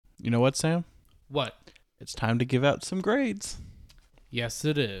You know what, Sam? What? It's time to give out some grades. Yes,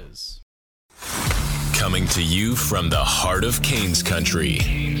 it is. Coming to you from the heart of Canes country,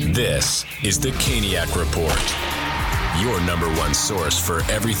 this is the Caniac Report. Your number one source for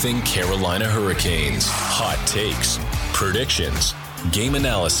everything Carolina Hurricanes, hot takes, predictions, game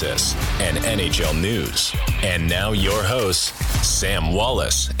analysis, and NHL news. And now your hosts, Sam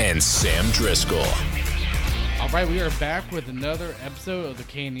Wallace and Sam Driscoll. All right, we are back with another episode of the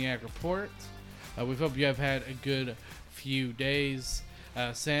Caniac Report. We hope you have had a good few days.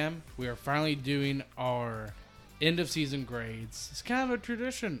 Sam, we are finally doing our end-of-season grades. It's kind of a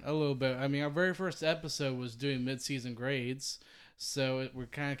tradition a little bit. I mean, our very first episode was doing mid-season grades, so we're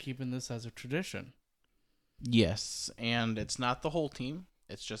kind of keeping this as a tradition. Yes, and it's not the whole team.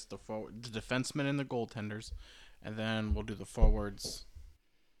 It's just the defensemen and the goaltenders, and then we'll do the forwards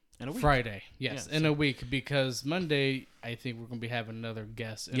in a week. Friday, yes, in a week, because Monday, I think we're going to be having another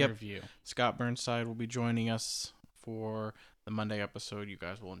guest interview. Scott Burnside will be joining us for the Monday episode. You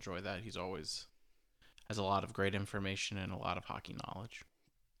guys will enjoy that. He's always has a lot of great information and a lot of hockey knowledge.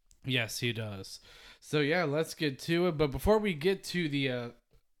 Yes, he does. So, yeah, let's get to it. But before we get to the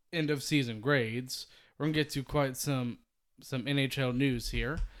end-of-season grades, we're going to get to quite some NHL news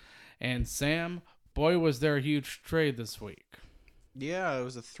here. And, Sam, boy, was there a huge trade this week. Yeah, it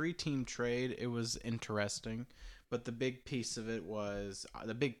was a 3-team trade. It was interesting, but the big piece of it was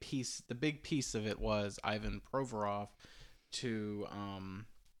Ivan Provorov to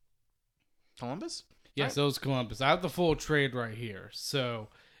Columbus. Yes, it was Columbus. I have the full trade right here. So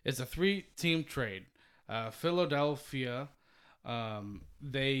it's a 3-team trade. Philadelphia,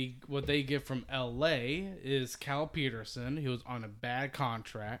 what they get from LA is Cal Peterson. He was on a bad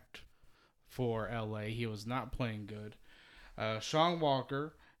contract for LA. He was not playing good. Sean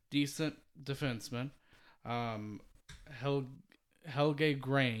Walker, decent defenseman. Helge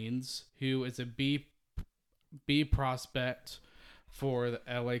Grains, who is a B prospect for the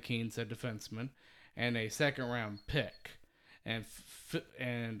LA Kings, a defenseman, and a second-round pick. And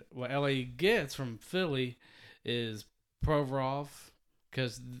what LA gets from Philly is Provorov,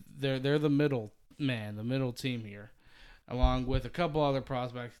 because they're the middle man, the middle team here, along with a couple other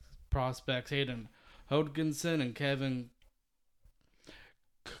prospects, Hayden Hodgkinson and Kevin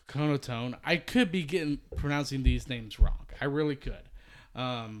Conotone. I could be pronouncing these names wrong. I really could.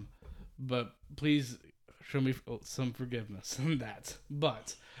 But please show me some forgiveness on that.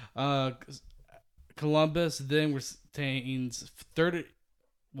 But Columbus then retains 30.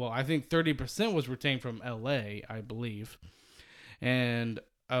 Well, I think 30% was retained from LA, I believe, and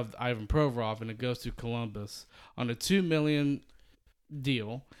of Ivan Provorov, and it goes to Columbus on a $2 million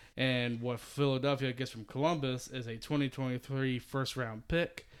deal. And what Philadelphia gets from Columbus is a 2023 first-round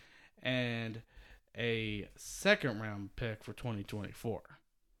pick and a second-round pick for 2024.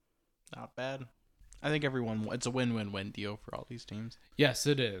 Not bad. I think it's a win-win-win deal for all these teams. Yes,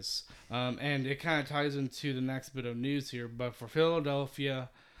 it is. And it kind of ties into the next bit of news here. But for Philadelphia,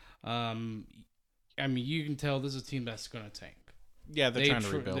 I mean, you can tell this is a team that's going to tank. Yeah, they're trying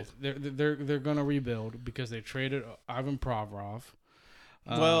to rebuild. They're going to rebuild because they traded Ivan Provorov.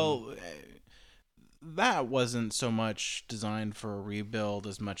 That wasn't so much designed for a rebuild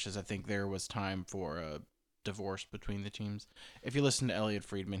as much as I think there was time for a divorce between the teams. If you listen to Elliot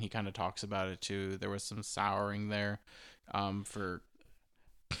Friedman, he kind of talks about it too. There was some souring there for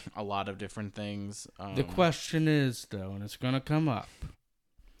a lot of different things. The question is, though, and it's going to come up,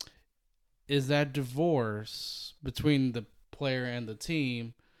 is that divorce between the player and the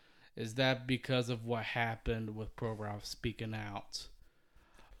team, is that because of what happened with Provorov speaking out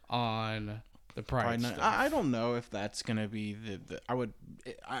on the price stuff? I don't know if that's going to be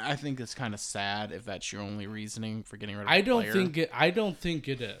I think it's kind of sad if that's your only reasoning for getting rid of a player. I don't think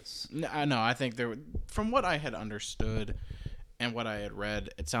it is. No, I think from what I had understood and what I had read,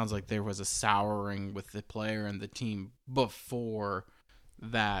 it sounds like there was a souring with the player and the team before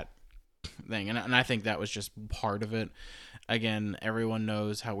that thing. And I think that was just part of it. Again, everyone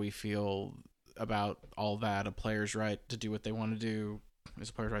knows how we feel about all that. A player's right to do what they want to do.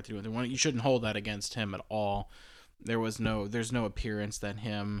 It's a player's right to do what they want. You shouldn't hold that against him at all. There's no appearance that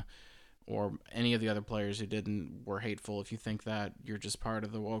him or any of the other players who didn't were hateful. If you think that, you're just part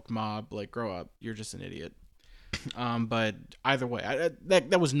of the woke mob. Like, grow up. You're just an idiot. But either way,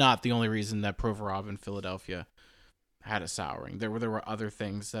 that was not the only reason that Provorov in Philadelphia had a souring. There were other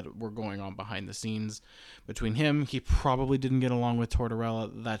things that were going on behind the scenes between him. He probably didn't get along with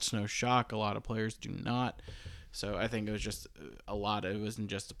Tortorella. That's no shock. A lot of players do not. So I think it was just a lot. It wasn't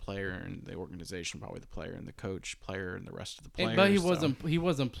just the player and the organization, probably the player and the coach, player and the rest of the players. But he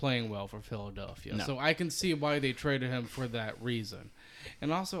wasn't playing well for Philadelphia, No. so I can see why they traded him for that reason.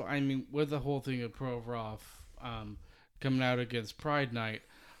 And also, I mean, with the whole thing of Provorov coming out against Pride Night,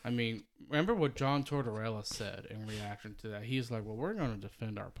 I mean, remember what John Tortorella said in reaction to that? He's like, "Well, we're going to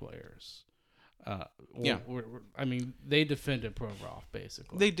defend our players." I mean, they defended Provorov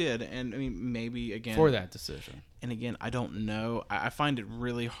basically. They did, and I mean, maybe again for that decision. And again, I don't know. I find it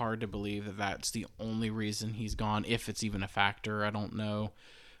really hard to believe that that's the only reason he's gone, if it's even a factor. I don't know.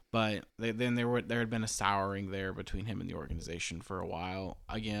 But then there had been a souring there between him and the organization for a while.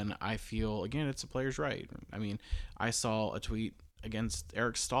 Again, I feel it's a player's right. I mean, I saw a tweet against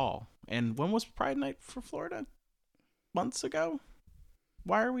Eric Stahl, and when was Pride Night for Florida? Months ago.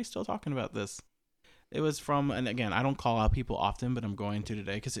 Why are we still talking about this? It was from, and again, I don't call out people often, but I'm going to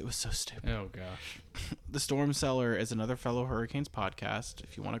today because it was so stupid. Oh gosh. The Storm Cellar is another fellow Hurricanes podcast,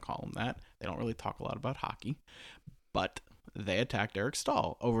 if you want to call them that. They don't really talk a lot about hockey, but they attacked Eric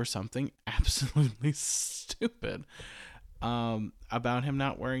Stahl over something absolutely stupid about him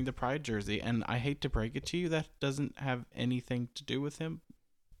not wearing the Pride jersey. And I hate to break it to you, that doesn't have anything to do with him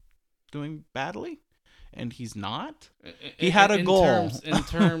doing badly. And he's not. He had a goal. In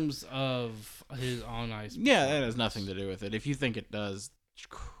terms of his on-ice. Yeah, that has nothing to do with it. If you think it does,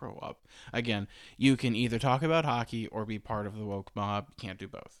 grow up. Again, you can either talk about hockey or be part of the woke mob. You can't do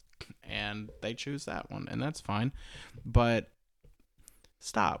both. And they choose that one, and that's fine. But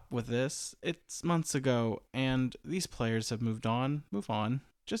stop with this. It's months ago, and these players have moved on. Move on.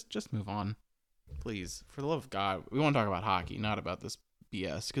 Just move on. Please. For the love of God. We want to talk about hockey, not about this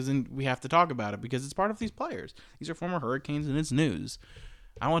BS, because then we have to talk about it because it's part of these players. These are former Hurricanes, and it's news.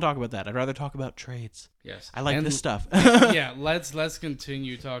 I don't want to talk about that. I'd rather talk about trades. Yes, I like this stuff. Yeah, let's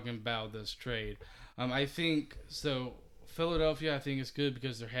continue talking about this trade. I think so. Philadelphia, I think, is good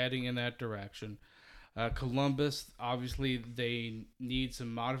because they're heading in that direction. Columbus, obviously, they need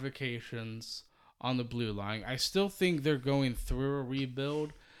some modifications on the blue line. I still think they're going through a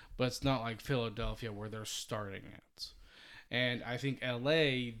rebuild, but it's not like Philadelphia where they're starting it. And I think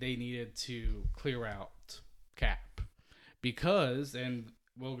LA, they needed to clear out cap because, and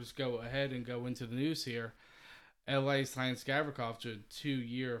we'll just go ahead and go into the news here, LA signed Gavrikov to a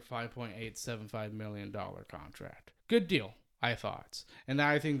 2-year, $5.875 million contract. Good deal, I thought. And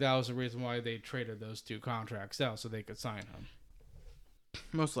I think that was the reason why they traded those two contracts out so they could sign him.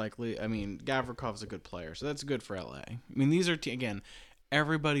 Most likely. I mean, Gavrikov's a good player, so that's good for LA. I mean, these are, again,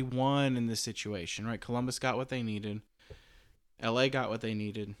 everybody won in this situation, right? Columbus got what they needed. LA got what they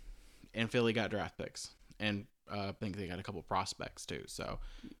needed, and Philly got draft picks, and I think they got a couple prospects too. So,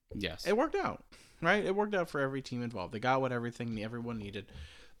 yes, it worked out, right? It worked out for every team involved. They got what everyone needed,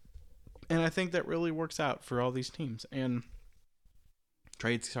 and I think that really works out for all these teams. And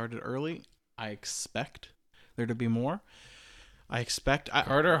trades started early. I expect there to be more.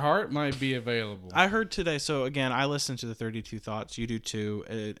 Carter Hart might be available. I heard today. So again, I listened to the 32 Thoughts. You do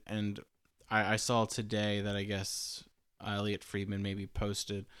too, and I saw today that I guess Elliot Friedman maybe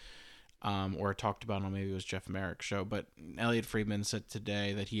posted or talked about on, maybe it was Jeff Merrick's show, but Elliot Friedman said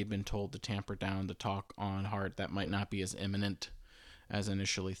today that he had been told to tamper down the talk on Hart. That might not be as imminent as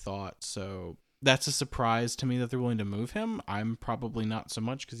initially thought. So that's a surprise to me that they're willing to move him. I'm probably not so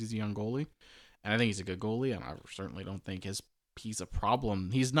much because he's a young goalie, and I think he's a good goalie, and I certainly don't think he's a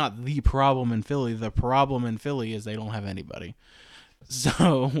problem. He's not the problem in Philly. The problem in Philly is they don't have anybody.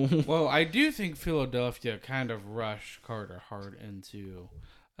 So, well, I do think Philadelphia kind of rushed Carter Hart into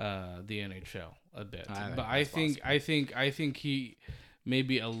the NHL a bit, but I think he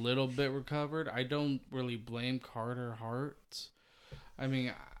maybe a little bit recovered. I don't really blame Carter Hart. I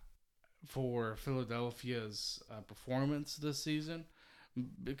mean, for Philadelphia's performance this season,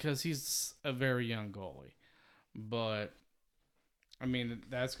 because he's a very young goalie, but. I mean,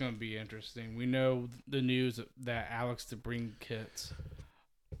 that's going to be interesting. We know the news that Alex DeBrincat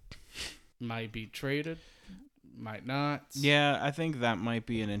might be traded, might not. Yeah, I think that might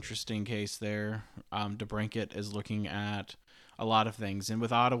be an interesting case there. DeBrincat is looking at a lot of things. And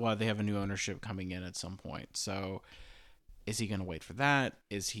with Ottawa, they have a new ownership coming in at some point. So is he going to wait for that?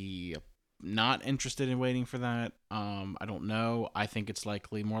 Is he not interested in waiting for that? I don't know. I think it's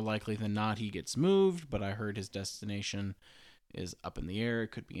more likely than not he gets moved, but I heard his destination is up in the air. It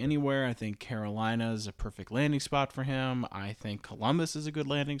could be anywhere. I think Carolina is a perfect landing spot for him. I think Columbus is a good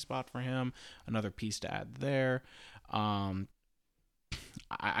landing spot for him. Another piece to add there. I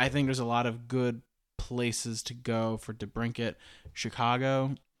think there's a lot of good places to go for DeBrincat.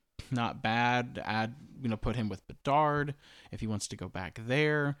 Chicago, not bad. Put him with Bedard if he wants to go back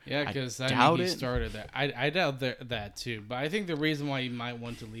there. Yeah, because I doubt mean, he it. started that. I doubt that too. But I think the reason why he might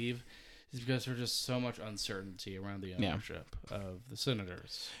want to leave is because there's just so much uncertainty around the ownership of the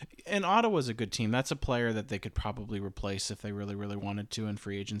Senators. And Ottawa's a good team. That's a player that they could probably replace if they really, really wanted to in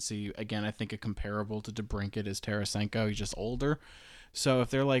free agency. Again, I think a comparable to DeBrincat is Tarasenko. He's just older. So if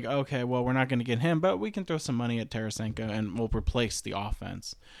they're like, okay, well, we're not going to get him, but we can throw some money at Tarasenko and we'll replace the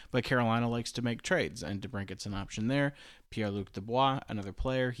offense. But Carolina likes to make trades, and DeBrincat's an option there. Pierre-Luc Dubois, another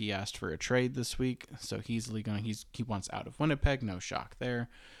player, he asked for a trade this week, so he wants out of Winnipeg. No shock there.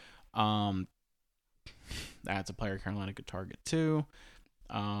 That's a player Carolina could target too.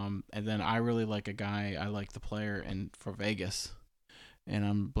 And then I really like a guy. I like the player for Vegas. And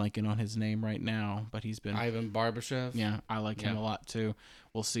I'm blanking on his name right now, but he's been Ivan Barbashev. Yeah, I like him a lot too.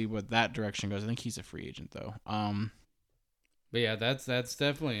 We'll see what that direction goes. I think he's a free agent though. But yeah, that's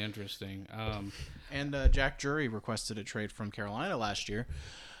definitely interesting. And Jack Drury requested a trade from Carolina last year,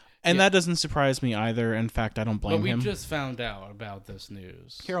 and that doesn't surprise me either. In fact, I don't blame him. But we just found out about this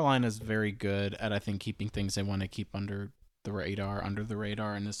news. Carolina's very good at, I think, keeping things they want to keep under the radar,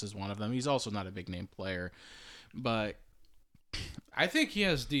 and this is one of them. He's also not a big name player, but I think he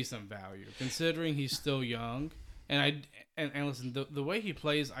has decent value considering he's still young. And listen, the way he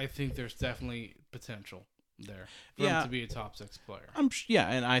plays, I think there's definitely potential there for him to be a top 6 player.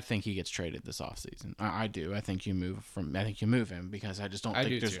 And I think he gets traded this offseason. I do. I think you move him because I just don't I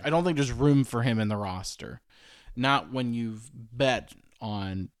don't think there's room for him in the roster. Not when you've bet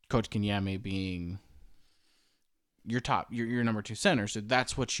on Kotkaniemi being your number 2 center, so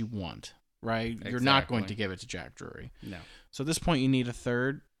that's what you want, right? Exactly. You're not going to give it to Jack Drury. No. So at this point, you need a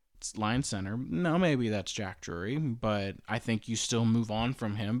third line center. No, maybe that's Jack Drury, but I think you still move on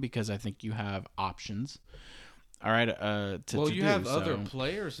from him because I think you have options. All right. You have other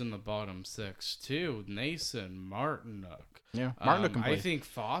players in the bottom 6 too. Nason, Martinook. Yeah, Martinook can play. I think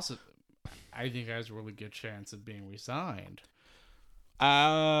Fawcett. I think has a really good chance of being re-signed.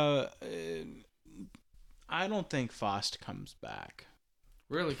 I don't think Fost comes back.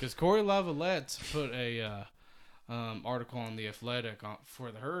 Really, because Corey Lavalette put a article on The Athletic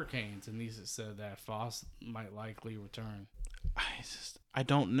for the Hurricanes, and these said that Fost might likely return. I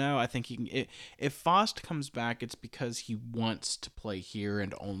don't know. I think he can. If Fost comes back, it's because he wants to play here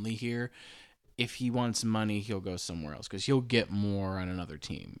and only here. If he wants money, he'll go somewhere else because he'll get more on another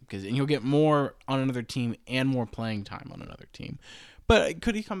team. And he'll get more on another team and more playing time on another team. But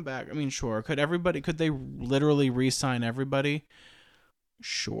could he come back? I mean, sure. Could they literally re-sign everybody?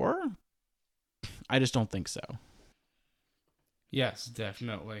 Sure. I just don't think so. Yes,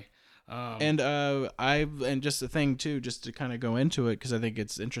 definitely. And just a thing too, just to kind of go into it because I think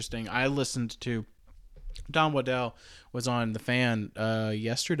it's interesting. I listened to Don Waddell was on The Fan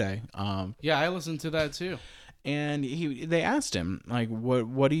yesterday. I listened to that too. And they asked him like,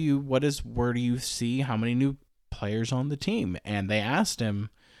 where do you see how many new players on the team? And they asked him,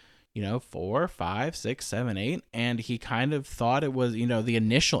 4, 5, 6, 7, 8, and he kind of thought it was, the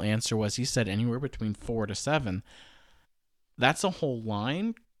initial answer was he said anywhere between 4 to 7. That's a whole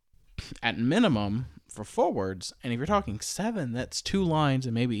line at minimum for forwards. And if you're talking 7, that's 2 lines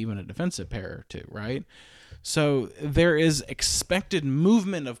and maybe even a defensive pair or 2, right? So there is expected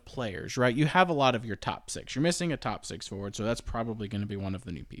movement of players, right? You have a lot of your top 6. You're missing a top 6 forward, so that's probably going to be one of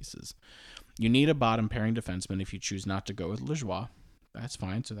the new pieces. You need a bottom pairing defenseman if you choose not to go with Lajoie. That's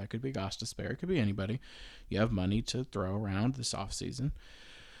fine. So that could be Gostisbehere. It could be anybody. You have money to throw around this offseason.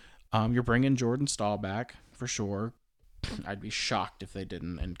 You're bringing Jordan Staal back for sure. I'd be shocked if they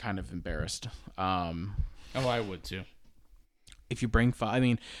didn't and kind of embarrassed. I would too. If you bring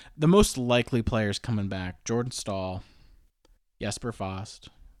the most likely players coming back, Jordan Staal, Jesper Fast,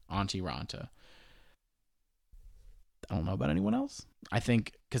 Antti Raanta. I don't know about anyone else. I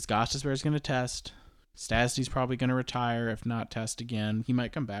think because Gostisbehere is going to test. Stastny's probably going to retire, if not test again. He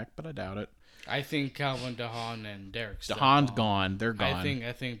might come back, but I doubt it. I think Calvin DeHaan and Derek Stepan. DeHaan's gone. They're gone.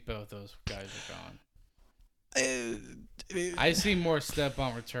 I think both those guys are gone. I see more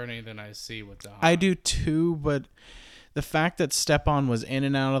Stepan returning than I see with DeHaan. I do too, but the fact that Stepan was in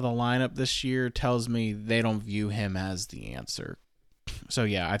and out of the lineup this year tells me they don't view him as the answer. So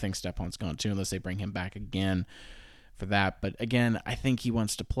yeah, I think Stepan's gone too, unless they bring him back again for that. But again, I think he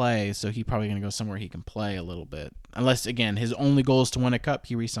wants to play, so he's probably going to go somewhere he can play a little bit. Unless, again, his only goal is to win a cup,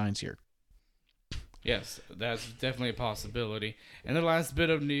 he re-signs here. Yes, that's definitely a possibility. And the last bit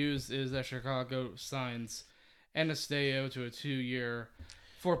of news is that Chicago signs Anastasiou to a 2-year,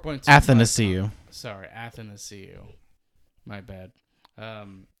 $4.2 Athanasiou. Sorry, Athanasiou. My bad.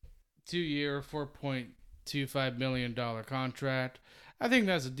 2-year, $4.2 $4.25 million contract. I think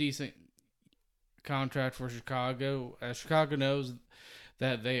that's a decent contract for Chicago. Chicago knows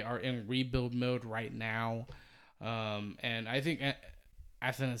that they are in rebuild mode right now. And I think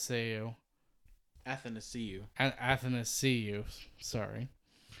Athanasiou, sorry.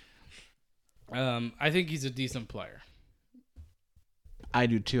 I think he's a decent player. I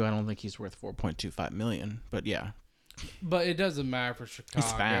do too. I don't think he's worth $4.25 million, but yeah. But it doesn't matter for Chicago.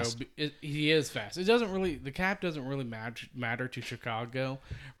 He's fast. He is fast. It doesn't really. The cap doesn't really matter to Chicago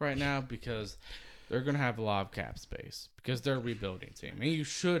right now because they're going to have a lot of cap space because they're a rebuilding team, and you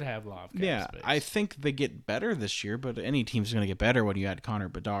should have a lot of cap space. I think they get better this year, but any team's going to get better when you add Connor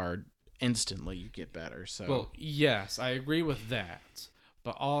Bedard. Instantly, you get better. So, well, yes, I agree with that.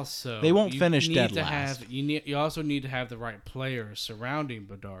 But also, they won't finish dead last. You also need to have the right players surrounding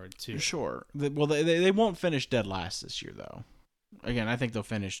Bedard too. Sure. Well, they won't finish dead last this year, though. Again, I think they'll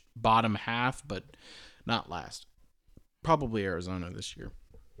finish bottom half, but not last. Probably Arizona this year.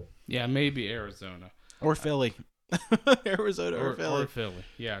 Yeah, maybe Arizona or Philly. Arizona or Philly. Or Philly.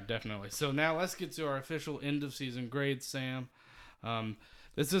 Yeah, definitely. So now let's get to our official end of season grades, Sam.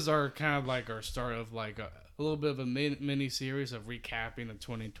 This is our kind of like our start of like a little bit of a mini series of recapping the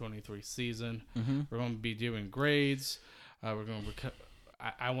 2023 season. Mm-hmm. We're going to be doing grades. We're going to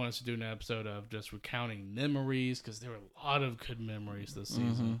I want us to do an episode of just recounting memories because there were a lot of good memories this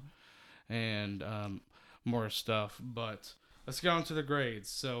season and more stuff. But let's get on to the grades.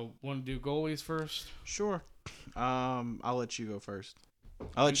 So, want to do goalies first? Sure. I'll let you go first.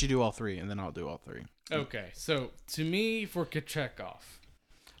 I'll let you do all three, and then I'll do all three. Okay. So, to me, for Kochetkov,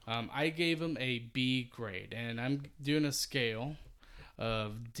 I gave him a B grade, and I'm doing a scale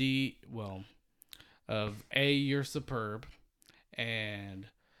of of A, you're superb, and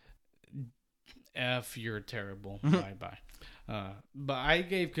F, you're terrible. Bye-bye. But I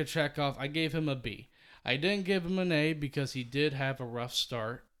gave Kochetkov, I gave him a B. I didn't give him an A because he did have a rough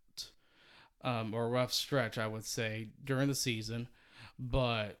start, or a rough stretch, I would say, during the season,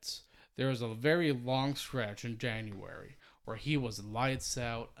 but there was a very long stretch in January where he was lights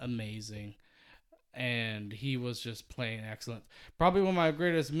out, amazing, and he was just playing excellent. Probably one of my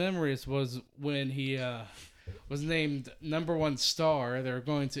greatest memories was when he was named #1 star. They were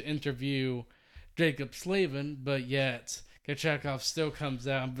going to interview Jacob Slavin, but yet Kochetkov still comes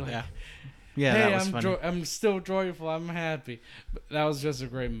out and be like, yeah, hey, that was funny. I'm still joyful. I'm happy. But that was just a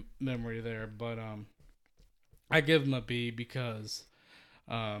great memory there. But I give him a B because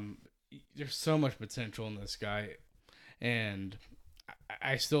there's so much potential in this guy. And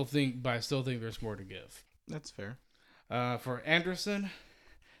I still think there's more to give. That's fair. For Anderson,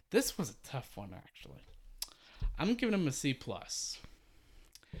 this was a tough one actually. I'm giving him a C+.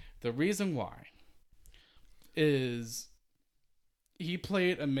 The reason why is he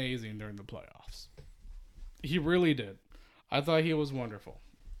played amazing during the playoffs. He really did. I thought he was wonderful.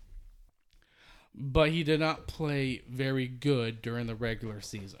 But he did not play very good during the regular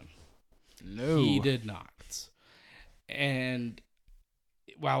season. No. He did not. And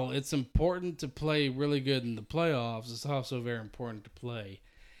while it's important to play really good in the playoffs, it's also very important to play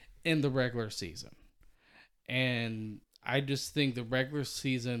in the regular season. And I just think the regular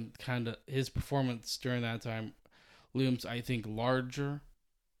season his performance during that time looms, I think, larger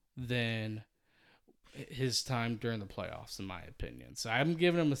than his time during the playoffs, in my opinion. So I'm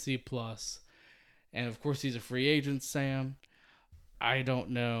giving him a C+. And of course, he's a free agent, Sam. I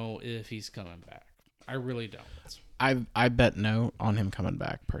don't know if he's coming back. I really don't. I bet no on him coming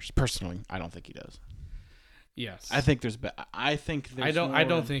back. Personally, I don't think he does. Yes, I think there's. I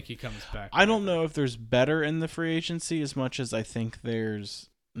don't think he comes back. I don't know if there's better in the free agency as much as I think there's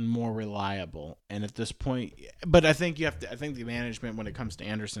more reliable. And at this point, but I think I think the management, when it comes to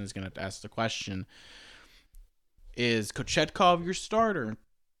Anderson, is going to have to ask the question: is Kochetkov your starter,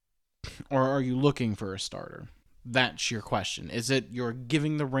 or are you looking for a starter? That's your question. Is it you're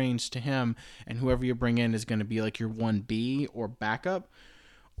giving the reins to him, and whoever you bring in is going to be like your 1B or backup?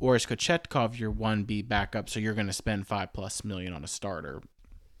 Or is Kochetkov your 1B backup, so you're going to spend $5+ million on a starter?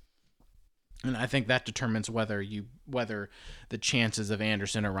 And I think that determines whether the chances of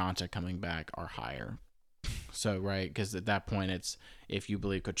Anderson or Raanta coming back are higher. So, right, because at that point, it's if you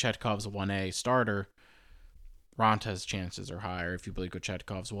believe Kochetkov's a 1A starter, Ranta's chances are higher. If you believe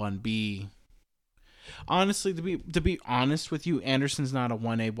Kochetkov's 1B, honestly, to be honest with you, Anderson's not a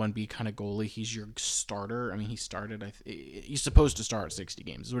 1A, 1B kind of goalie. He's your starter. I mean, he started. He's supposed to start 60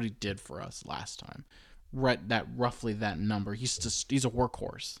 games. Is what he did for us last time. Roughly that number. He's a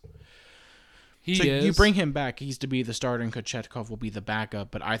workhorse. He is. You bring him back. He's to be the starter, and Kochetkov will be the backup.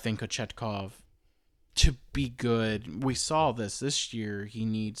 But I think Kochetkov, to be good, we saw this year. He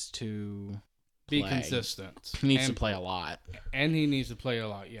needs to be consistent. He needs to play a lot. And he needs to play a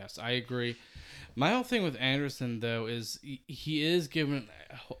lot. Yes, I agree. My whole thing with Anderson, though, is he is given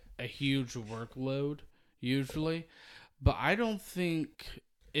a huge workload, usually. But I don't think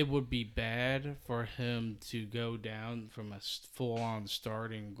it would be bad for him to go down from a full-on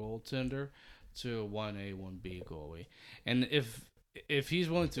starting goaltender to a 1A, 1B goalie. And if he's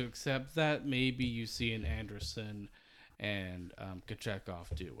willing to accept that, maybe you see an Anderson and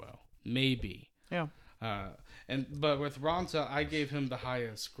Kochetkov duo. Maybe. Yeah. But with Raanta, I gave him the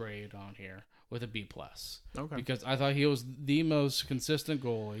highest grade on here with a B+. Okay. Because I thought he was the most consistent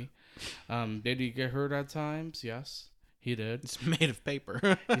goalie. Did he get hurt at times? Yes, he did. It's made of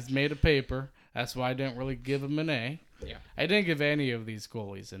paper. He's made of paper. That's why I didn't really give him an A. Yeah. I didn't give any of these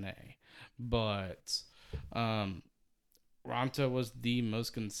goalies an A. But Raanta was the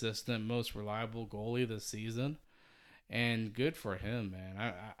most consistent, most reliable goalie this season. And good for him,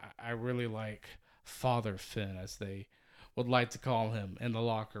 man. I really like Father Finn, as they would like to call him in the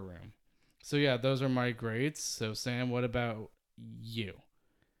locker room. So, yeah, those are my grades. So, Sam, what about you?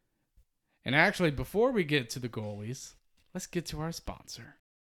 And actually, before we get to the goalies, let's get to our sponsor.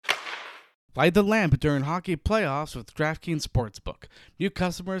 Light the lamp during hockey playoffs with DraftKings Sportsbook. New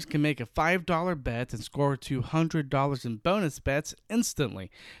customers can make a $5 bet and score $200 in bonus bets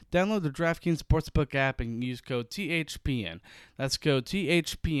instantly. Download the DraftKings Sportsbook app and use code THPN. That's code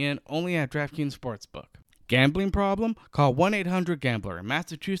THPN only at DraftKings Sportsbook. Gambling problem? Call 1-800-GAMBLER. In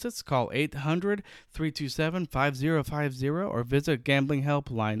Massachusetts, call 800-327-5050 or visit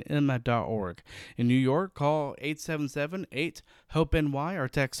gamblinghelplinema.org. In New York, call 877-8-HOPE-NY or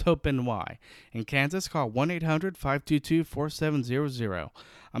text HOPE-NY. In Kansas, call 1-800-522-4700.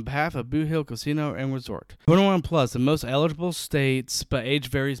 On behalf of Boo Hill Casino and Resort. 21 plus in most eligible states, but age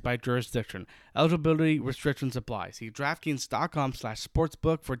varies by jurisdiction. Eligibility restrictions apply. See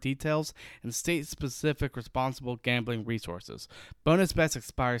DraftKings.com/sportsbook for details and state-specific responsible gambling resources. Bonus bets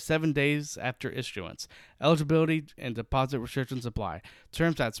expire 7 days after issuance. Eligibility and deposit restrictions apply.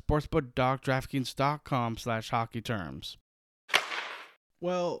 Terms at sportsbook.draftkings.com/hockey terms.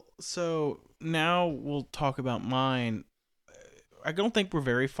 Well, so now we'll talk about mine. I don't think we're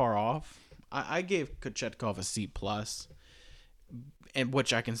very far off. I gave Kochetkov a C+, and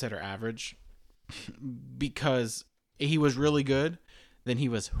which I consider average, because he was really good, then he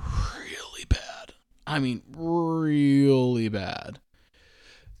was really bad. I mean, really bad.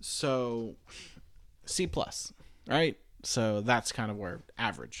 So, C+, right? So that's kind of where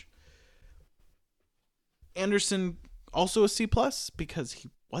average. Anderson, also a C+, because he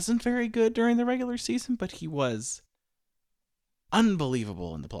wasn't very good during the regular season, but he was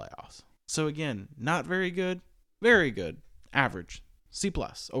unbelievable in the playoffs. So again, not very good, very good, average, C+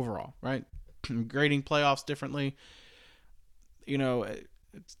 overall, right? Grading playoffs differently,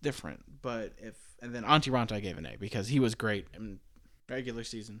 it's different. But and then Antti Raanta I gave an A because he was great in regular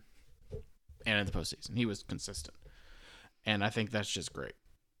season and in the postseason. He was consistent, and I think that's just great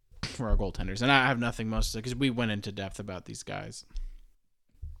for our goaltenders. And I have nothing most because we went into depth about these guys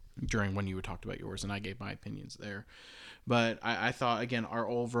during when you talked about yours, and I gave my opinions there. But I thought, again,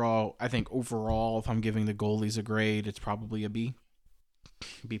 I think overall, if I'm giving the goalies a grade, it's probably a B+,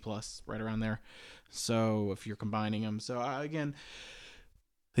 right around there. So if you're combining them. So again,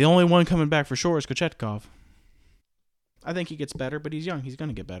 the only one coming back for sure is Kochetkov. I think he gets better, but he's young. He's going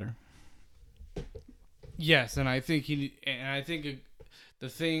to get better. Yes, and I think the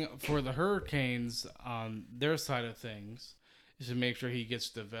thing for the Hurricanes on their side of things is to make sure he gets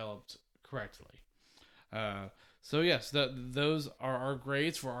developed correctly. So yes, those are our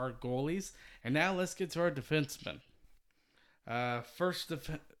grades for our goalies, and now let's get to our defensemen. First,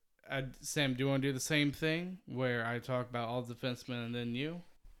 Sam, do you want to do the same thing where I talk about all the defensemen and then you,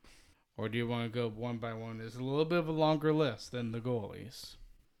 or do you want to go one by one? There's a little bit of a longer list than the goalies.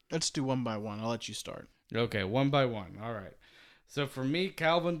 Let's do one by one. I'll let you start. Okay, one by one. All right. So for me,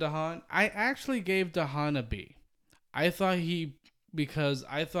 Calvin DeHaan, I actually gave DeHaan a B. Because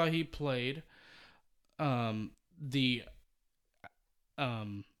I thought he played the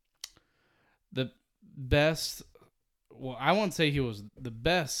best. Well, I won't say he was the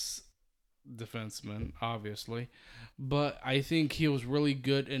best defenseman, obviously, but I think he was really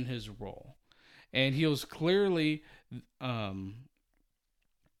good in his role, and he was clearly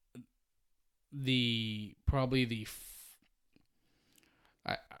probably the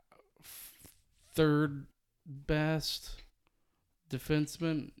third best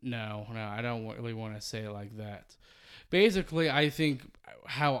defenseman. No, I don't really want to say it like that. Basically, I think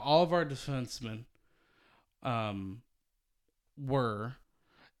how all of our defensemen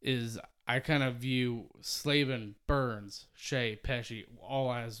I kind of view Slavin, Burns, Shea, Pesci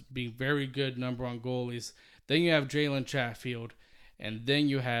all as being very good number one goalies. Then you have Jalen Chatfield, and then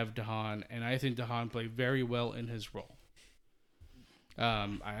you have DeHaan, and I think DeHaan played very well in his role.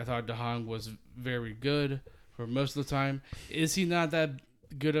 I thought DeHaan was very good for most of the time. Is he not that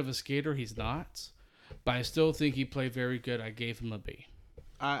good of a skater? He's not. But I still think he played very good. I gave him a B.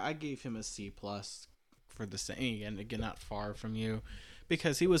 I gave him a C+ for the same. And again, not far from you.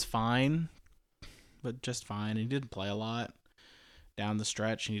 Because he was fine, but just fine. He didn't play a lot down the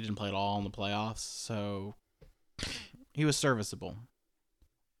stretch, and he didn't play at all in the playoffs. So he was serviceable.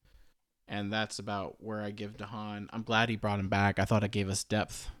 And that's about where I give DeHaan. I'm glad he brought him back. I thought it gave us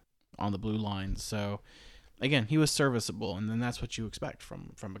depth on the blue line. So, again, he was serviceable, and then that's what you expect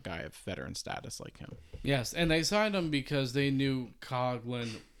from a guy of veteran status like him. Yes, and they signed him because they knew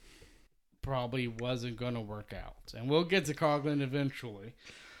Coghlan probably wasn't going to work out. And we'll get to Coghlan eventually.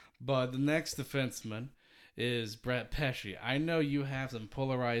 But the next defenseman is Brett Pesce. I know you have some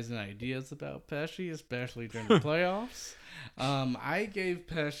polarizing ideas about Pesce, especially during the playoffs. I gave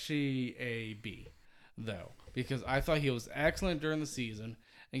Pesce a B, though, because I thought he was excellent during the season.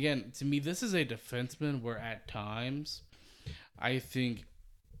 Again, to me, this is a defenseman where at times I think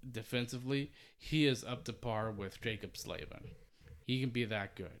defensively he is up to par with Jacob Slavin. He can be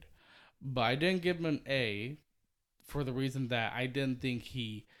that good. But I didn't give him an A for the reason that I didn't think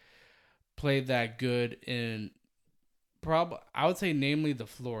he played that good in I would say namely the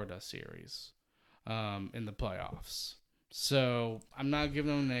Florida series in the playoffs. So I'm not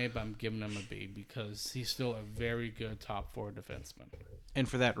giving him an A, but I'm giving him a B because he's still a very good top four defenseman. And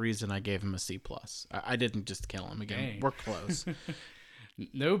for that reason, I gave him a C+. I didn't just kill him. Again, Dang. we're close.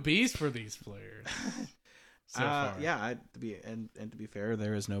 No B's for these players. So far. Yeah, to be fair,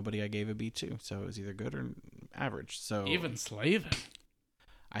 there is nobody I gave a B to, so it was either good or average. So Even Slavin.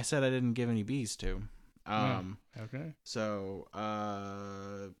 I said I didn't give any B's to. Okay. So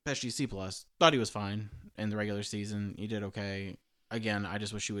Pesce C+. Thought he was fine in the regular season. He did okay. Again, I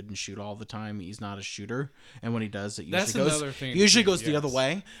just wish he wouldn't shoot all the time. He's not a shooter, and when he does, it usually goes the other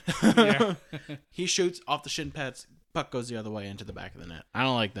way. Yeah. He shoots off the shin pads. Puck goes the other way into the back of the net. I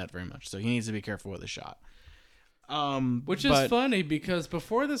don't like that very much, so he needs to be careful with his shot. Which is funny because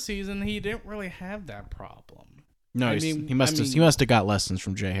before the season he didn't really have that problem. No, he must have got lessons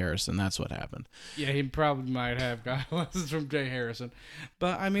from Jay Harrison. That's what happened. Yeah, he probably might have got lessons from Jay Harrison.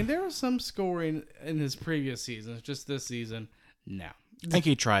 But I mean, there was some scoring in his previous seasons. Just this season, no. I think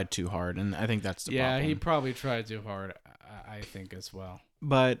he tried too hard, and I think that's the problem. Yeah, he probably tried too hard. I think as well.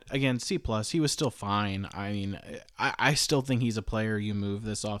 But again, C+, he was still fine. I mean, I still think he's a player you move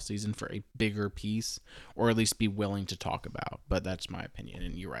this offseason for a bigger piece, or at least be willing to talk about. But that's my opinion,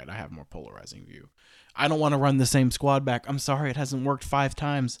 and you're right. I have a more polarizing view. I don't want to run the same squad back. I'm sorry, it hasn't worked 5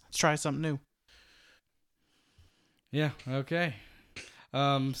 times. Let's try something new. Yeah, okay.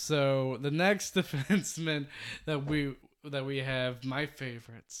 So the next defenseman that we have, my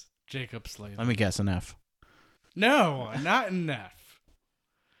favorites, Jacob Slavin. Let me guess, an F. No, not an F.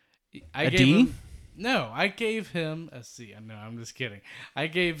 A D? I gave him a C. No, I'm just kidding. I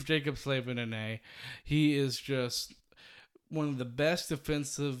gave Jacob Slavin an A. He is just one of the best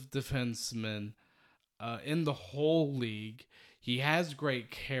defensive defensemen in the whole league. He has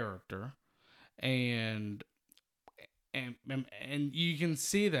great character, and you can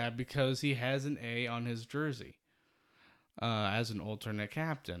see that because he has an A on his jersey as an alternate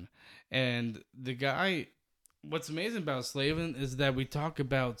captain. And the guy, what's amazing about Slavin is that we talk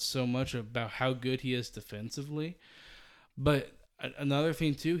about so much about how good he is defensively, but another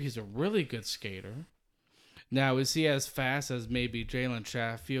thing too, he's a really good skater. Now, is he as fast as maybe Jalen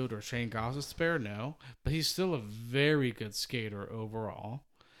Chatfield or Shane Gostisbehere? No, but he's still a very good skater overall.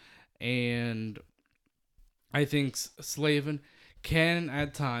 And I think Slavin can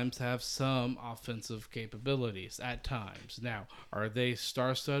at times have some offensive capabilities at times. Now, are they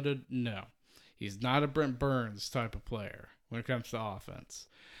star-studded? No. He's not a Brent Burns type of player when it comes to offense.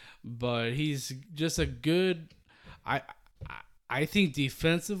 But he's just a good... I think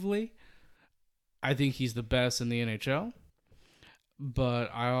defensively, I think he's the best in the NHL.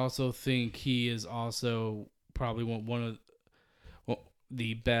 But I also think he is also probably one of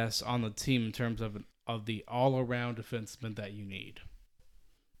the best on the team in terms of the all-around defenseman that you need.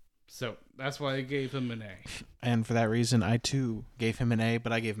 So that's why I gave him an A. And for that reason, I too gave him an A,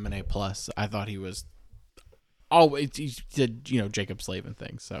 but I gave him an A+. I thought he was... he did, Jacob Slavin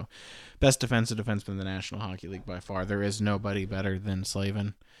things. So, best defensive defenseman in the National Hockey League by far. There is nobody better than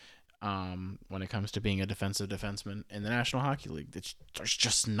Slavin when it comes to being a defensive defenseman in the National Hockey League. There's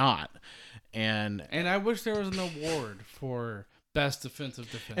just not. And I wish there was an award for best defensive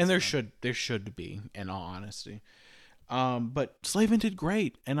defenseman. And there should be, in all honesty. But Slavin did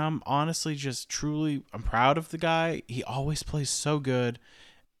great, and I'm honestly I'm proud of the guy. He always plays so good.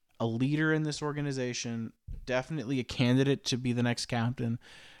 A leader in this organization, definitely a candidate to be the next captain,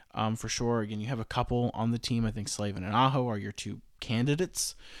 for sure. Again, you have a couple on the team. I think Slavin and Aho are your two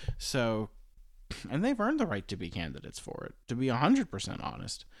candidates. So, and they've earned the right to be candidates for it, to be 100%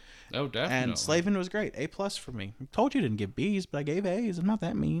 honest. Oh, definitely. And Slavin was great. A+ for me. I told you I didn't give B's, but I gave A's. I'm not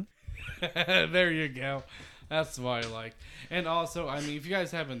that mean. There you go. That's what I like. And also, I mean, if you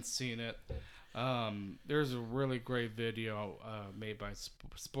guys haven't seen it, there's a really great video made by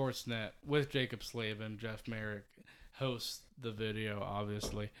Sportsnet with Jacob Slavin. Jeff Merrick hosts the video,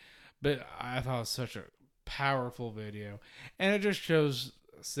 obviously. But I thought it was such a powerful video. And it just shows,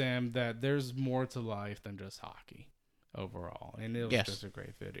 Sam, that there's more to life than just hockey overall. And it was just a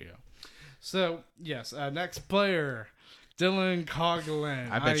great video. So, yes, next player, Dylan Coghlan.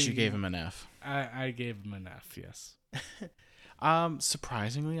 I bet you gave him an F. I gave him an F, yes.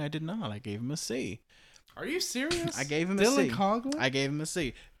 Surprisingly, I did not. I gave him a C. Are you serious? I gave him a Dylan C. Coghlan? I gave him a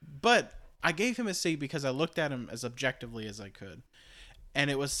C. But I gave him a C because I looked at him as objectively as I could. And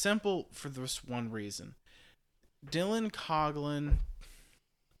it was simple for this one reason. Dylan Coghlan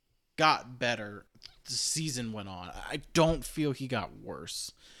got better. The season went on. I don't feel he got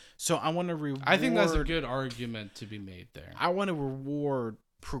worse. So I want to reward... I think that's a good argument to be made there. I want to reward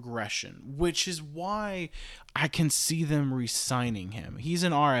progression, which is why I can see them re-signing him. He's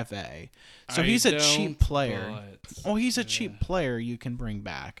an RFA. So he's a cheap player. He's a cheap player you can bring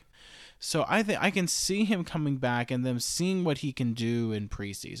back. So I think I can see him coming back and them seeing what he can do in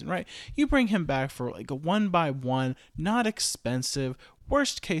preseason, right? You bring him back for like a 1-by-1, not expensive,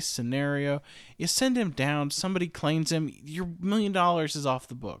 worst case scenario. You send him down, somebody claims him, your $1 million is off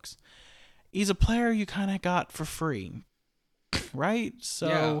the books. He's a player you kind of got for free, right?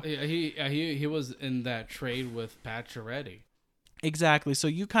 So yeah, he was in that trade with Pacioretty. Exactly. So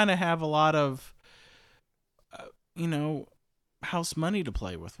you kind of have a lot of, house money to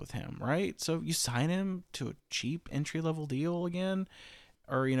play with him, right? So you sign him to a cheap entry-level deal again,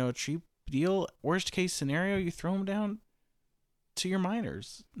 or, a cheap deal. Worst case scenario, you throw him down to your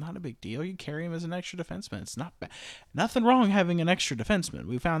minors. Not a big deal. You carry him as an extra defenseman. It's not bad. Nothing wrong having an extra defenseman.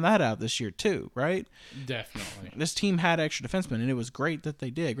 We found that out this year too, right? Definitely. This team had extra defensemen, and it was great that they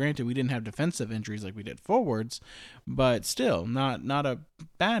did. Granted, we didn't have defensive injuries like we did forwards, but still, not a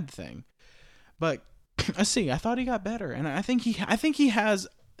bad thing. But I see. I thought he got better, and I think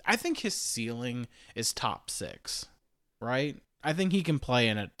his ceiling is top 6, right? I think he can play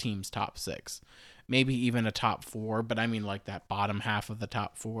in a team's top 6, maybe even a top 4. But I mean, like that bottom half of the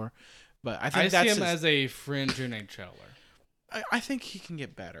top 4. But I think see him as a fringe NHLer. I think he can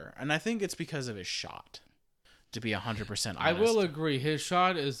get better, and I think it's because of his shot. To be 100% honest, I will agree. His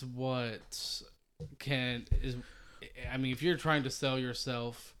shot is what I mean, if you're trying to sell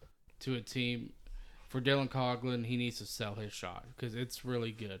yourself to a team. For Dylan Coghlan, he needs to sell his shot because it's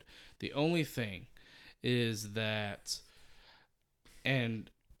really good. The only thing is that, and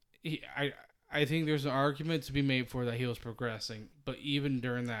I think there's an argument to be made for that he was progressing, but even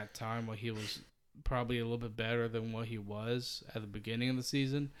during that time when he was probably a little bit better than what he was at the beginning of the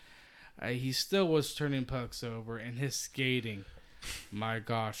season, he still was turning pucks over, and his skating, my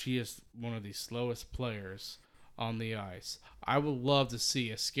gosh, he is one of the slowest players on the ice. I would love to see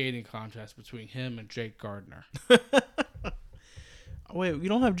a skating contest between him and Jake Gardner. Wait, we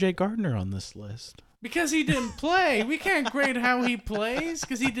don't have Jake Gardner on this list. Because he didn't play. We can't grade how he plays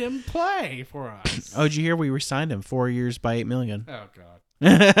because he didn't play for us. Oh, did you hear we re-signed him 4 years by $8 million? Oh,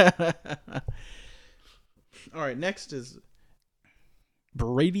 God. All right, next is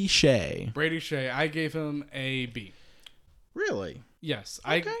Brady Shea. Brady Shea. I gave him a B. Really? Yes.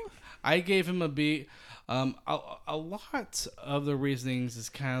 Okay. I gave him a B. A lot of the reasonings is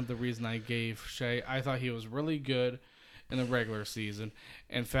kind of the reason I gave Shea. I thought he was really good in the regular season.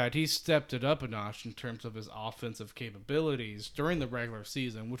 In fact, he stepped it up a notch in terms of his offensive capabilities during the regular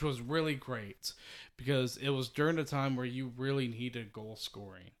season, which was really great because it was during the time where you really needed goal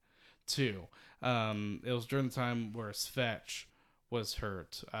scoring too. It was during the time where Svetch was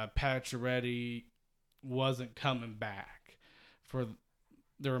hurt. Pacioretty wasn't coming back for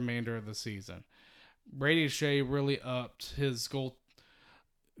the remainder of the season. Brady Shea really upped his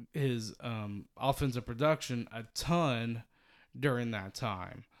offensive production a ton during that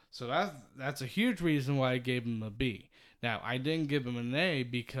time. So that's a huge reason why I gave him a B. Now, I didn't give him an A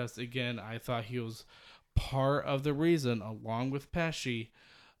because, again, I thought he was part of the reason, along with Pesce,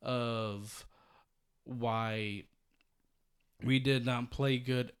 of why we did not play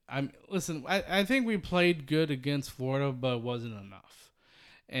good. I think we played good against Florida, but it wasn't enough.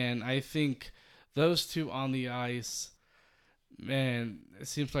 And I think those two on the ice, man, it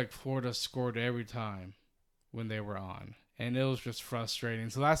seems like Florida scored every time when they were on. And it was just frustrating.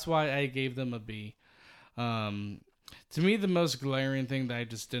 So that's why I gave them a B. To me, the most glaring thing that I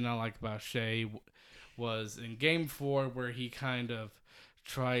just did not like about Shea was in Game 4 where he kind of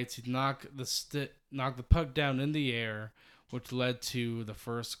tried to knock the puck down in the air, which led to the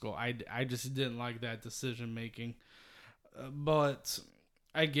first goal. I just didn't like that decision making, but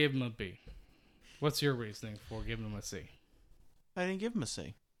I gave him a B. What's your reasoning for giving him a C? I didn't give him a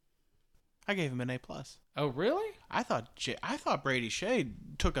C. I gave him an A+. Oh, really? I thought Brady Shea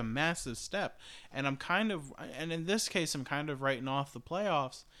took a massive step, and in this case, I'm kind of writing off the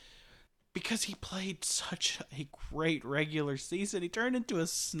playoffs because he played such a great regular season. He turned into a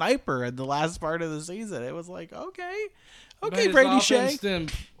sniper in the last part of the season. It was like, okay, But his Brady Shea. offense then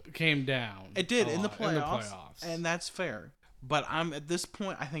came down. It did a in the lot playoffs, and that's fair. But at this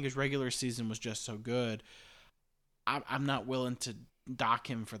point, I think his regular season was just so good. I'm not willing to dock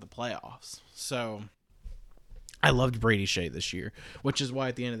him for the playoffs. So I loved Brady Shea this year, which is why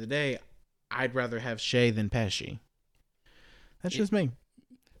at the end of the day, I'd rather have Shea than Pesci. That's just me.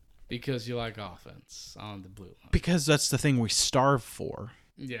 Because you like offense on the blue line. Because that's the thing we starve for.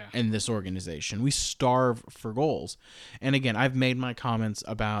 Yeah. In this organization, we starve for goals. And again, I've made my comments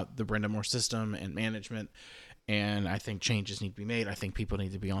about the Brendan Moore system and management, and I think changes need to be made. I think people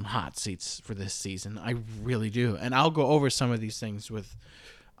need to be on hot seats for this season. I really do. And I'll go over some of these things with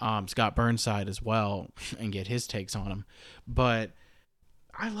Scott Burnside as well and get his takes on them. But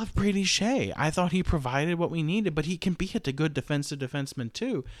I love Brady Shea. I thought he provided what we needed, but he can be a good defensive defenseman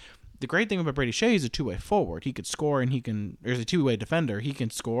too. The great thing about Brady Shea is a two-way forward. He could score and there's a two-way defender. He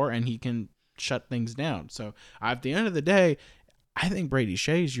can score and he can shut things down. So at the end of the day, I think Brady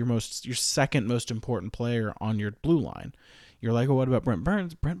Shea is your second most important player on your blue line. You're like, well, what about Brent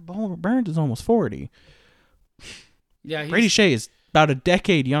Burns? Burns is almost 40. Yeah, Brady Shea is about a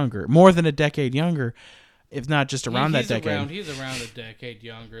decade younger, more than a decade younger, if not just around that decade. He's around a decade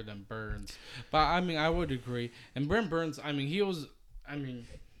younger than Burns. But, I would agree. And Brent Burns,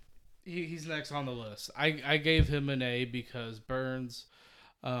 he's next on the list. I gave him an A because Burns,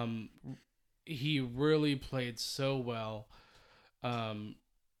 he really played so well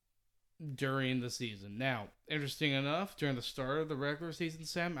during the season. Now, interesting enough, during the start of the regular season,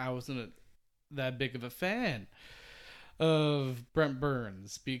 Sam, I wasn't that big of a fan of Brent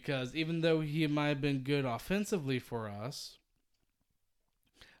Burns because even though he might have been good offensively for us,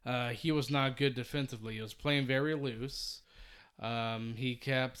 he was not good defensively. He was playing very loose. He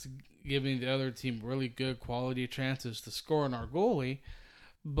kept giving the other team really good quality chances to score on our goalie.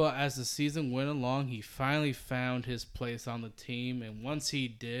 But as the season went along, he finally found his place on the team. And once he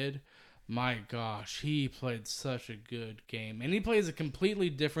did, my gosh, he played such a good game. And he plays a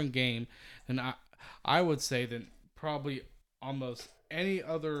completely different game than I would say than probably almost any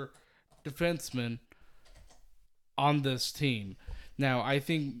other defenseman on this team. Now, I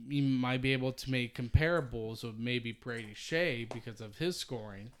think you might be able to make comparables of maybe Brady Shea because of his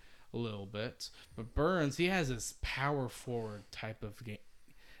scoring a little bit. But Burns, he has this power forward type of game.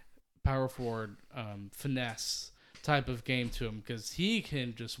 Power forward finesse type of game to him because he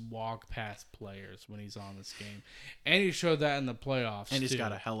can just walk past players when he's on this game. And he showed that in the playoffs, and he's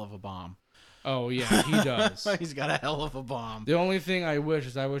got a hell of a bomb. Oh, yeah, he does. He's got a hell of a bomb. The only thing I wish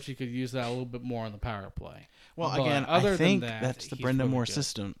he could use that a little bit more on the power play. Well, but again, other I think than that, that's the he's Brendan really Moore good.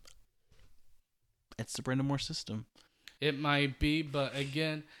 system. It's the Brendan Moore system. It might be, but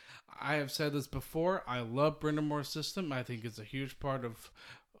again, I have said this before. I love Brendan Moore's system. I think it's a huge part of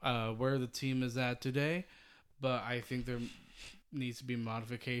where the team is at today. But I think there needs to be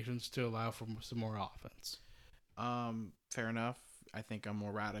modifications to allow for some more offense. Fair enough. I think I'm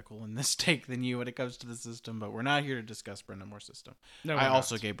more radical in this take than you when it comes to the system, but we're not here to discuss Brendan Moore's system. No, I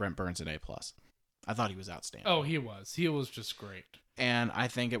also gave Brent Burns an A+. I thought he was outstanding. Oh, he was. He was just great. And I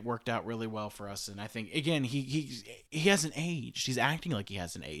think it worked out really well for us. And I think, again, he hasn't aged. He's acting like he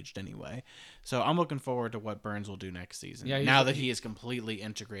hasn't aged anyway. So I'm looking forward to what Burns will do next season. Yeah, now that he is completely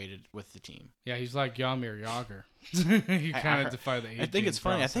integrated with the team. Yeah, he's like Jaromir Jagr. He kind of defied the aging I think it's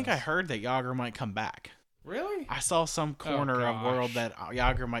funny. process. I think I heard that Jagr might come back. Really? I saw some corner of gosh. world that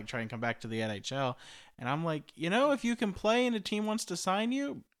Jagr might try and come back to the NHL. And I'm like, if you can play and a team wants to sign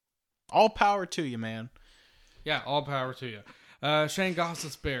you, all power to you, man. Yeah, all power to you. Shane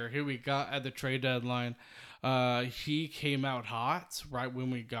Gostisbehere, who we got at the trade deadline. He came out hot right when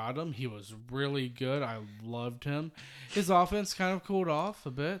we got him. He was really good. I loved him. His offense kind of cooled off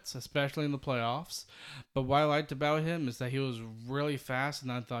a bit, especially in the playoffs. But what I liked about him is that he was really fast,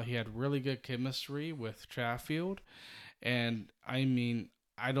 and I thought he had really good chemistry with Chatfield. And, I mean,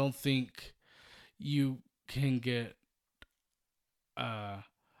 I don't think you can get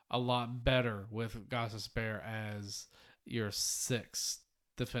a lot better with Gostisbehere as your sixth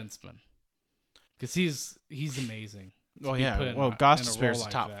defenseman. Because he's amazing. Well, yeah. Well, Gostisbehere is a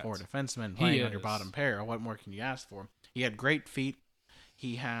top 4 defenseman playing on your bottom pair. What more can you ask for? He had great feet.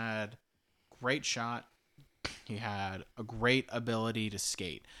 He had great shot. He had a great ability to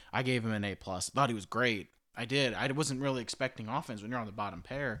skate. I gave him an A+. Thought he was great. I did. I wasn't really expecting offense when you're on the bottom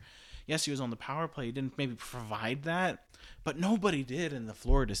pair. Yes, he was on the power play. He didn't maybe provide that, but nobody did in the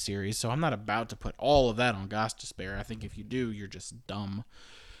Florida series. So I'm not about to put all of that on Gostisbehere. I think if you do, you're just dumb.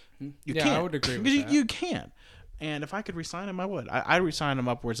 You can't. I would agree with that. You can't. And if I could re-sign him, I would. I'd re-sign him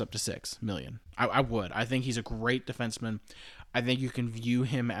upwards up to $6 million. I would. I think he's a great defenseman. I think you can view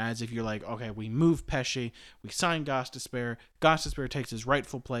him as if you're like, okay, we move Pesce, we sign Gostisbehere. Gostisbehere takes his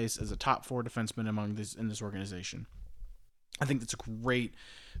rightful place as a top 4 defenseman in this organization. I think that's a great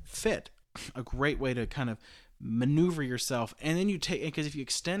fit, a great way to kind of maneuver yourself. And then you take, because if you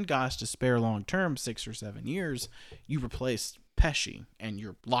extend Gostisbehere long term, 6 or 7 years, you replace Pesce and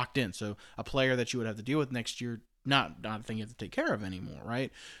you're locked in. So a player that you would have to deal with next year, not a thing you have to take care of anymore,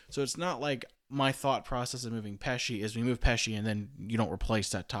 right? So it's not like my thought process of moving Pesce is we move Pesce and then you don't replace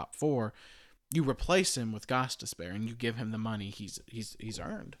that top 4. You replace him with Gostisbehere and you give him the money he's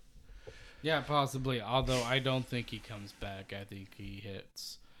earned. Yeah, possibly. Although I don't think he comes back. I think he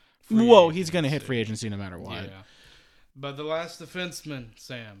hits. He's going to hit free agency no matter what. Yeah. But the last defenseman,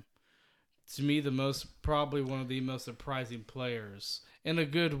 Sam, to me, probably one of the most surprising players in a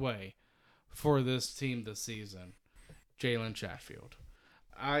good way for this team this season, Jalen Chatfield.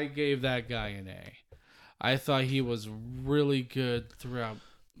 I gave that guy an A. I thought he was really good throughout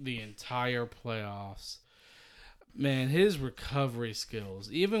the entire playoffs. Man, his recovery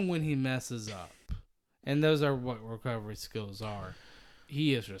skills, even when he messes up, and those are what recovery skills are,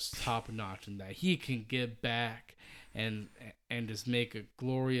 he is just top notch in that. He can get back and just make a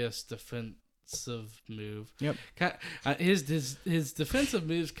glorious defensive move. Yep. His defensive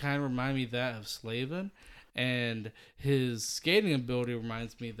moves kind of remind me that of Slavin, and his skating ability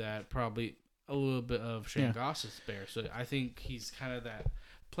reminds me that probably a little bit of Shane Gostisbehere. So I think he's kind of that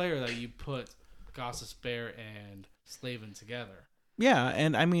player that you put Gostisbehere and Slavin together. Yeah,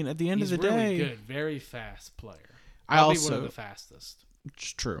 and I mean, at the end of the day, he's really good, very fast player. Probably one of the fastest.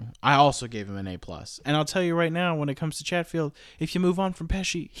 It's true. I also gave him an A+. And I'll tell you right now, when it comes to Chatfield, if you move on from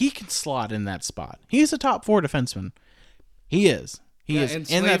Pesce, he can slot in that spot. He's a top 4 defenseman. He is. He is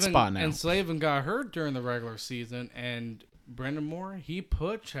in that spot now. And Slavin got hurt during the regular season, and Brendan Moore, he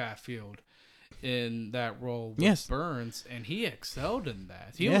put Chatfield in that role with Burns, and he excelled in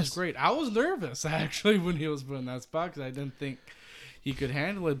that. He was great. I was nervous, actually, when he was put in that spot because I didn't think he could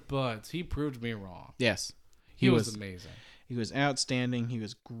handle it, but he proved me wrong. Yes. He was amazing. He was outstanding. He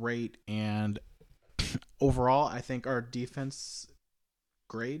was great. And overall, I think our defense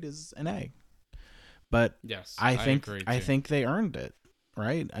grade is an A. But yes, I think they earned it,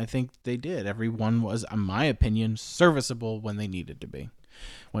 right? I think they did. Everyone was, in my opinion, serviceable when they needed to be.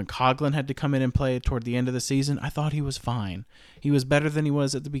 When Coghlan had to come in and play toward the end of the season, I thought he was fine. He was better than he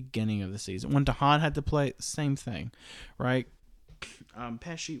was at the beginning of the season. When DeHaan had to play, same thing, right?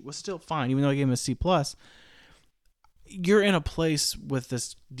 Pesce was still fine, even though I gave him a C+. You're in a place with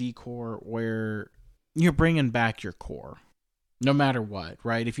this D-core where you're bringing back your core, no matter what,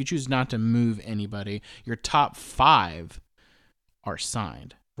 right? If you choose not to move anybody, your top 5 are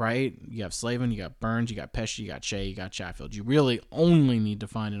signed. Right? You have Slavin, you got Burns, you got Pesce, you got Shea, you got Chatfield. You really only need to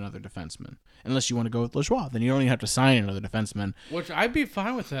find another defenseman. Unless you want to go with Lajoie. Then you don't even have to sign another defenseman. Which I'd be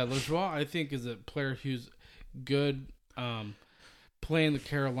fine with that. Lajoie, I think, is a player who's good playing the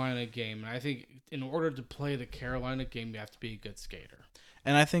Carolina game. And I think in order to play the Carolina game, you have to be a good skater.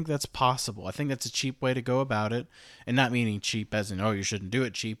 And I think that's possible. I think that's a cheap way to go about it. And not meaning cheap as in, oh, you shouldn't do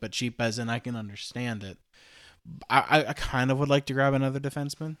it cheap, but cheap as in I can understand it. I kind of would like to grab another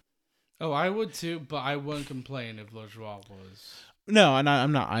defenseman. Oh, I would too, but I wouldn't complain if Lajoie was. No, and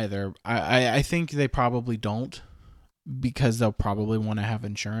I'm not either. I think they probably don't because they'll probably want to have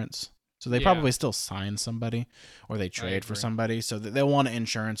insurance. So they probably still sign somebody or they trade for somebody. So they'll want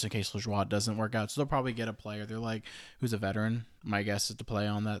insurance in case Lajoie doesn't work out. So they'll probably get a player. They're like, who's a veteran. My guess is to play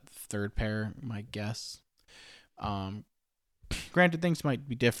on that third pair, my guess. Granted, things might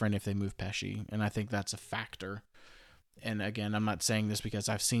be different if they move Pesce, and I think that's a factor. and again, I'm not saying this because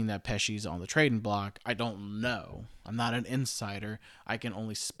I've seen that Pesci's on the trading block. I don't know. I'm not an insider. I can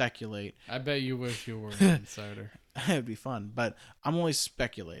only speculate. I bet you wish you were an insider. It'd be fun, but I'm only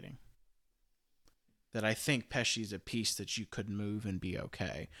speculating that I think Pesci's a piece that you could move and be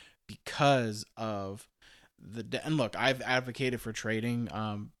okay because of and look, I've advocated for trading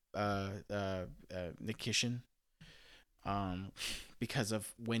Nikishin because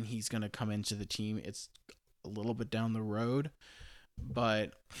of when he's going to come into the team. It's a little bit down the road,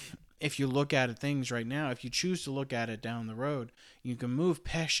 but if you look at things right now, if you choose to look at it down the road, you can move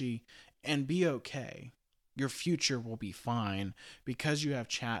Pesci and be okay. Your future will be fine because you have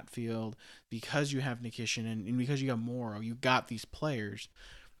Chatfield, because you have Nikishin, and because you have Morrow. You got these players.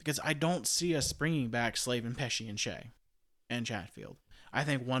 Because I don't see us bringing back Slavin, Pesci, and Shea, and Chatfield. I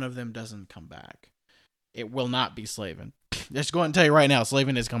think one of them doesn't come back. It will not be Slavin. Just go ahead and tell you right now,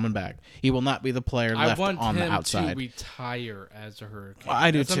 Slavin is coming back. He will not be the player left on the outside. I want him to retire as a Hurricane. Well,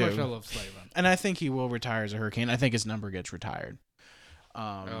 I do That's too. how much I love Slavin. And I think he will retire as a Hurricane. I think his number gets retired.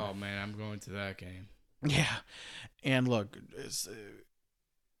 Oh man, I'm going to that game. Yeah, and look,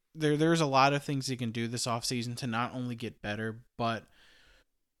 there's a lot of things he can do this offseason to not only get better, but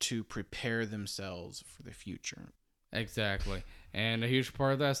to prepare themselves for the future. Exactly. And a huge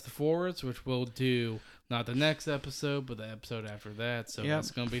part of that's the forwards, which we'll do not the next episode, but the episode after that. So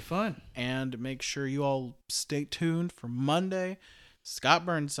It's going to be fun. And make sure you all stay tuned for Monday. Scott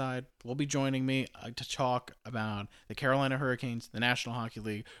Burnside will be joining me to talk about the Carolina Hurricanes, the National Hockey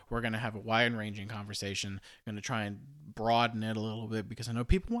League. We're going to have a wide-ranging conversation. Going to try and broaden it a little bit because I know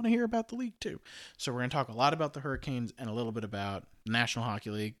people want to hear about the league too. So we're going to talk a lot about the Hurricanes and a little bit about the National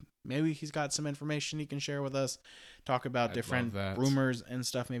Hockey League. Maybe he's got some information he can share with us. Talk about different rumors and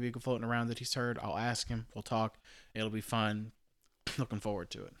stuff maybe floating around that he's heard. I'll ask him. We'll talk. It'll be fun. Looking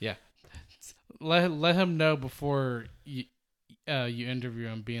forward to it. Yeah. Let him know before you interview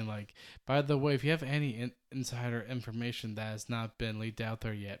him, being like, by the way, if you have any insider information that has not been leaked out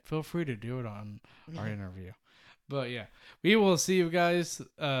there yet, feel free to do it on our interview. But yeah, we will see you guys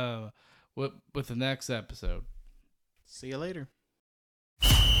with the next episode. See you later.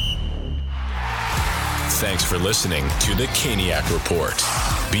 Thanks for listening to the Caniac Report.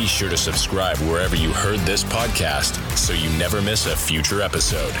 Be sure to subscribe wherever you heard this podcast so you never miss a future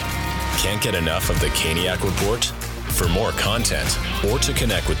episode. Can't get enough of the Caniac Report? For more content or to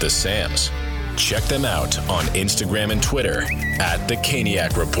connect with the Sams, check them out on Instagram and Twitter @the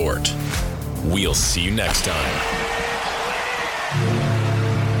Caniac Report. We'll see you next time.